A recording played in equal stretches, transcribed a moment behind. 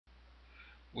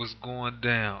What's going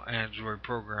down? Android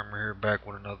programmer here, back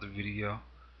with another video.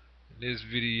 In this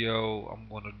video I'm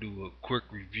going to do a quick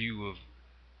review of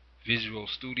Visual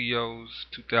Studio's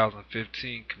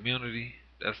 2015 community.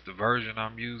 That's the version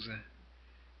I'm using.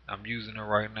 I'm using it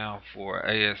right now for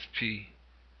ASP.NET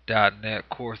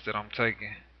course that I'm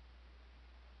taking.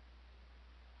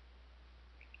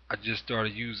 I just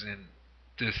started using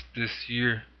this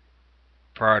year.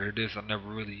 Prior to this, I never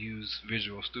really used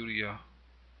Visual Studio.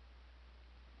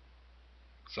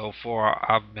 So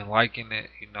far I've been liking it.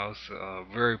 It's a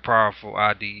very powerful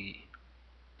IDE.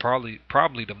 Probably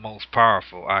the most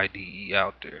powerful IDE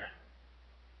out there.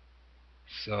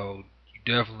 So you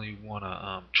definitely want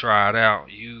to try it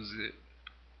out, use it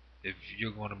if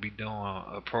you're going to be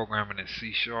doing programming in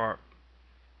C Sharp,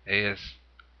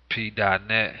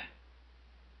 ASP.NET,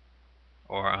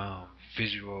 or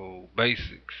Visual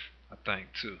Basics, I think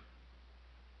too.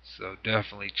 So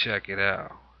definitely check it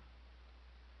out.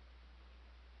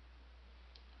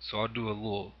 So I'll do a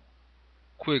little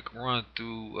quick run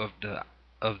through of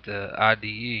the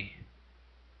IDE.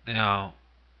 Now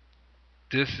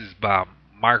this is by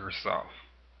Microsoft.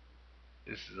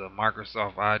 This is a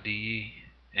Microsoft IDE,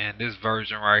 and this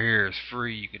version right here is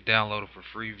free. You can download it for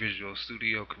free. Visual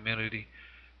Studio Community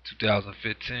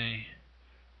 2015.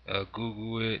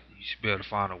 Google it. You should be able to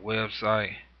find a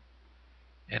website,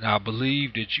 and I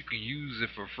believe that you can use it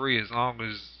for free as long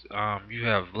as you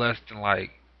have less than,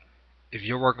 like, if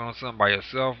you're working on something by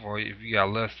yourself, or if you got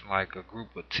less than like a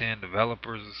group of 10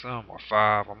 developers or something, or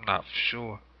 5. I'm not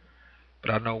sure,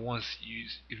 but I know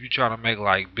if you try to make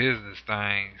like business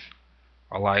things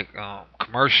or like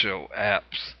commercial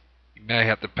apps, you may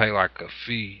have to pay like a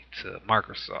fee to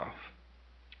Microsoft.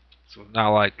 So it's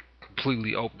not like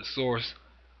completely open source,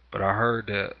 but I heard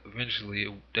that eventually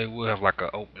they will have like an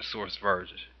open source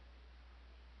version.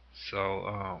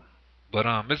 So but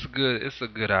it's a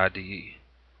good IDE.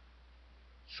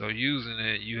 So using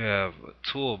it, you have a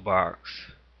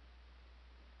Toolbox.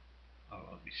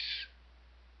 Let me see.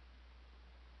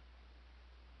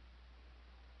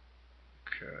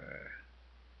 Okay.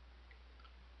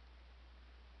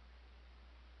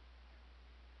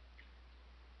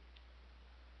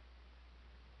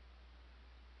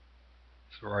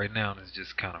 So right now it's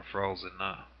just kind of frozen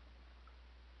now.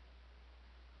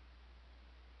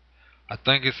 I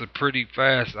think it's a pretty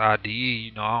fast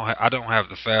IDE. I don't have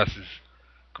the fastest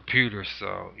computer,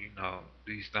 so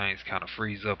these things kind of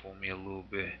freeze up on me a little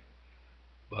bit.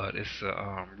 But it's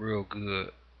a real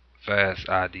good fast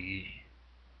IDE.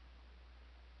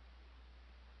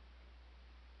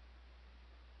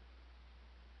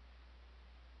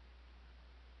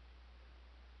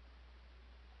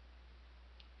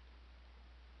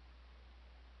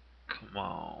 Come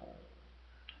on.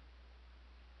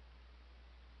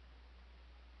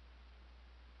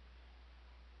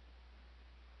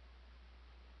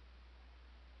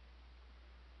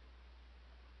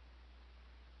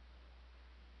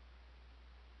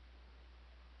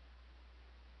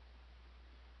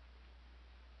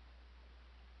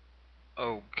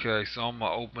 Okay, so I'm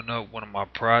gonna open up one of my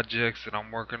projects that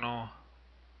I'm working on.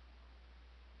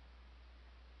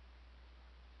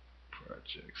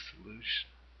 Project solution.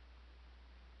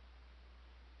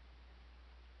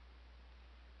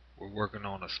 We're working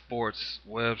on a sports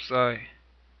website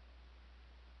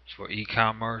for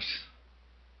e-commerce.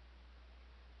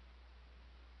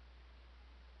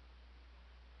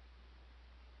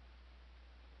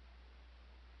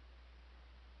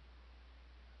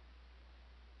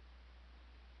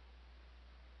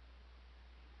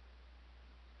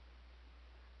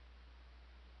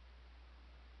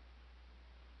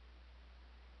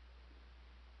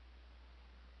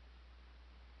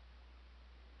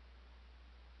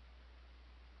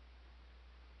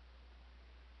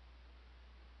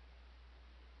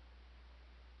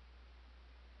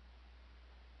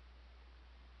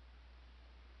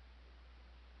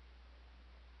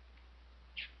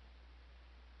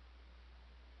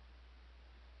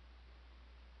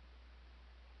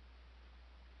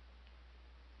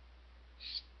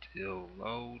 Still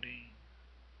loading.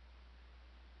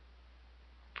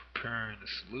 Preparing the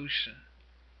solution.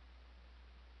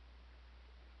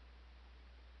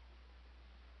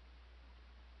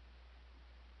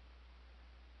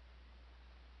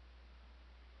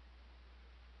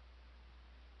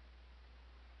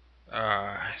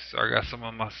 Alright, so I got some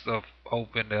of my stuff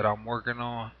open that I'm working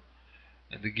on.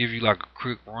 And to give you like a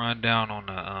quick rundown on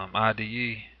the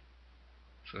IDE.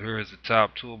 So here is the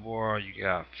top toolbar. You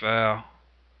got File.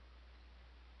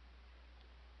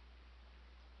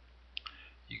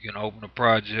 You can open a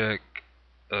project,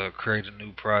 create a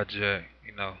new project,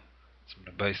 some of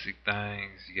the basic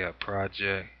things. You got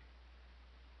Project.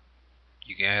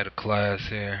 You can add a class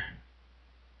here.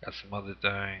 Got some other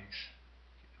things.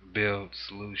 Build,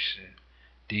 solution,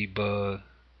 debug.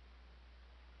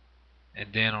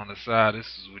 And then on the side, this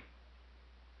is what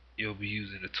you'll be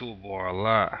using the toolbar a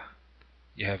lot.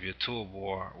 You have your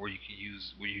toolbar where you can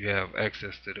use, where you have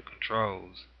access to the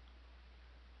controls.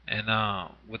 And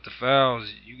with the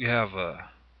files, you have a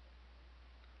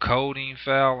coding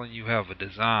file and you have a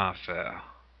design file.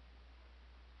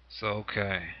 So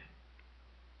okay,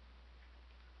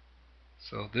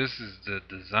 so this is the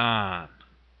design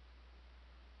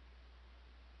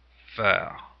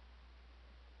file.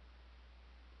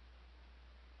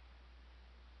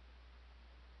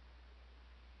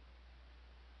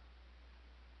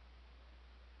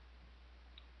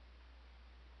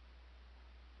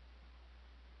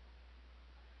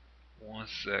 One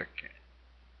second.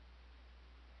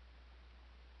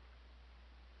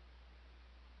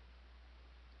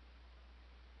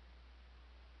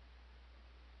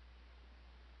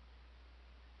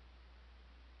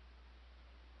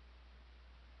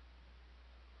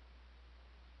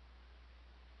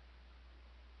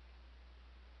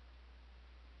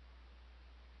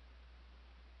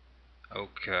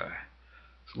 Okay.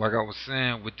 So like I was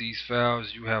saying, with these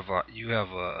files, you have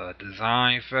a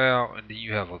design file and then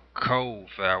you have a code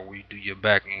file where you do your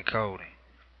backend coding.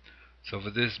 So for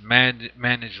this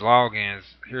manage logins,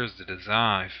 here's the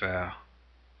design file.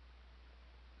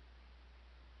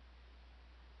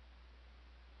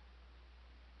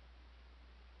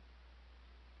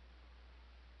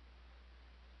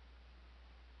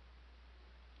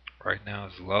 Right now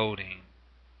it's loading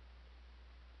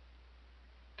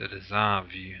the design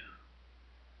view.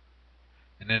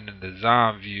 And then the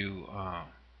design view,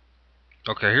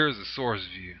 okay, here's the source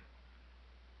view.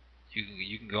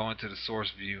 You can go into the source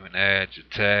view and add your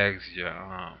tags, your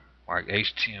like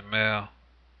HTML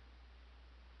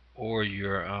or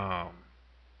your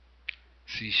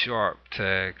C#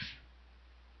 tags.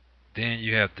 Then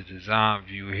you have the design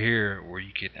view here where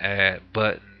you can add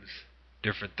buttons,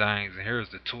 different things, and here's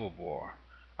the toolbar.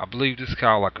 I believe this is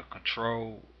called like a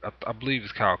control. I believe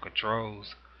it's called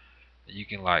controls. You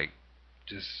can like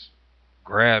just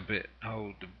grab it,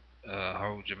 hold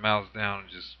your mouse down, and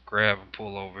just grab and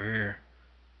pull over here.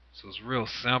 So it's real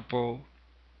simple.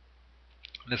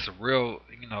 And it's a real,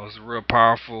 it's a real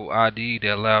powerful IDE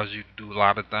that allows you to do a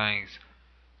lot of things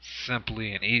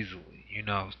simply and easily.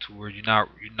 To where you're not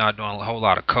doing a whole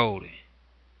lot of coding.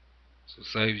 So it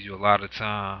saves you a lot of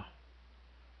time.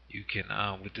 You can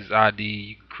with this IDE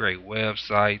you can create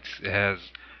websites. It has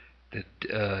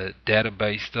the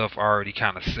database stuff already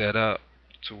kind of set up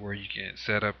to where you can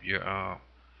set up your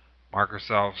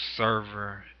Microsoft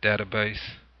server database.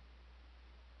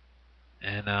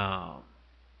 And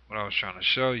what I was trying to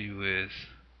show you is,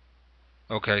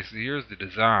 okay, so here's the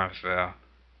design file.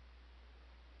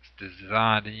 It's the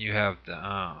design, then you have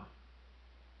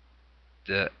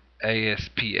the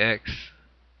ASPX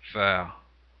file,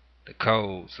 the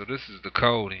code. So this is the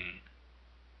coding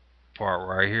part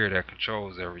right here that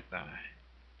controls everything.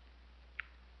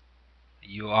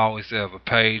 You'll always have a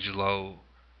page load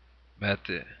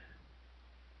method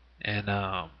and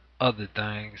other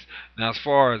things. Now, as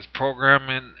far as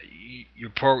programming,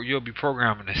 you'll be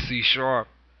programming in C#,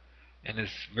 and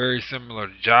it's very similar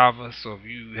to Java. So if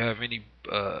you have any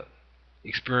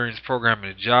experience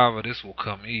programming in Java, this will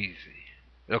come easy.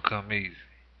 It'll come easy.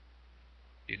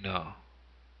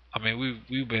 I mean,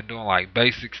 we've been doing like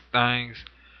basic things,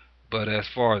 but as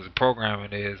far as the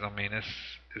programming is, I mean, it's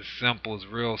simple. It's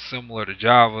real similar to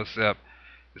Java, except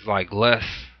it's like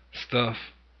less stuff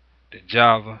than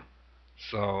Java.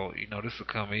 So this will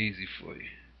come easy for you.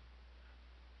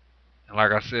 And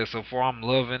like I said, so far I'm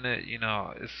loving it.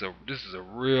 This is a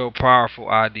real powerful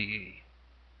IDE.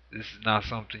 This is not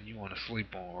something you want to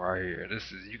sleep on right here.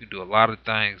 You can do a lot of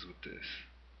things with this.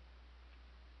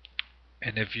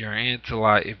 And if you're into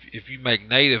like if you make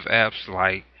native apps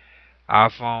like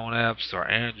iPhone apps or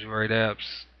Android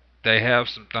apps, they have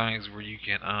some things where you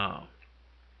can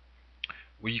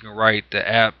write the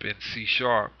app in C#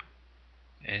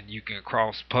 and you can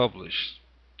cross publish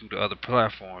through the other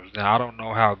platforms. Now I don't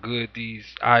know how good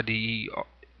these IDEs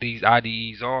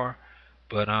are,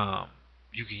 but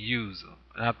you can use them.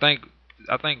 And I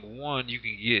think one you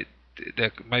can get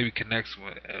that maybe connects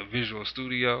with Visual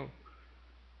Studio,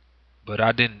 but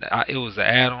I didn't. It was an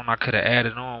add-on I could have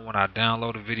added on when I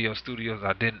downloaded Video Studios.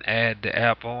 I didn't add the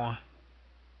app on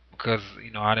because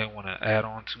I didn't want to add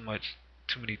on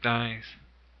too many things.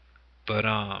 But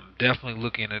definitely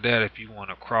look into that if you want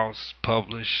to cross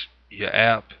publish your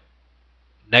app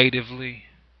natively,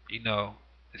 and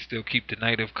still keep the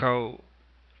native code.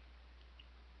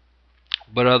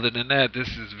 But other than that, this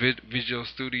is Visual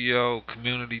Studio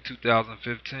Community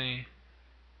 2015.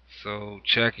 So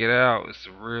check it out. It's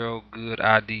a real good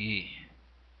IDE.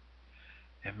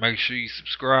 And make sure you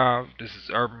subscribe. This is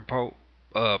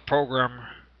Programmer.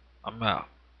 I'm out.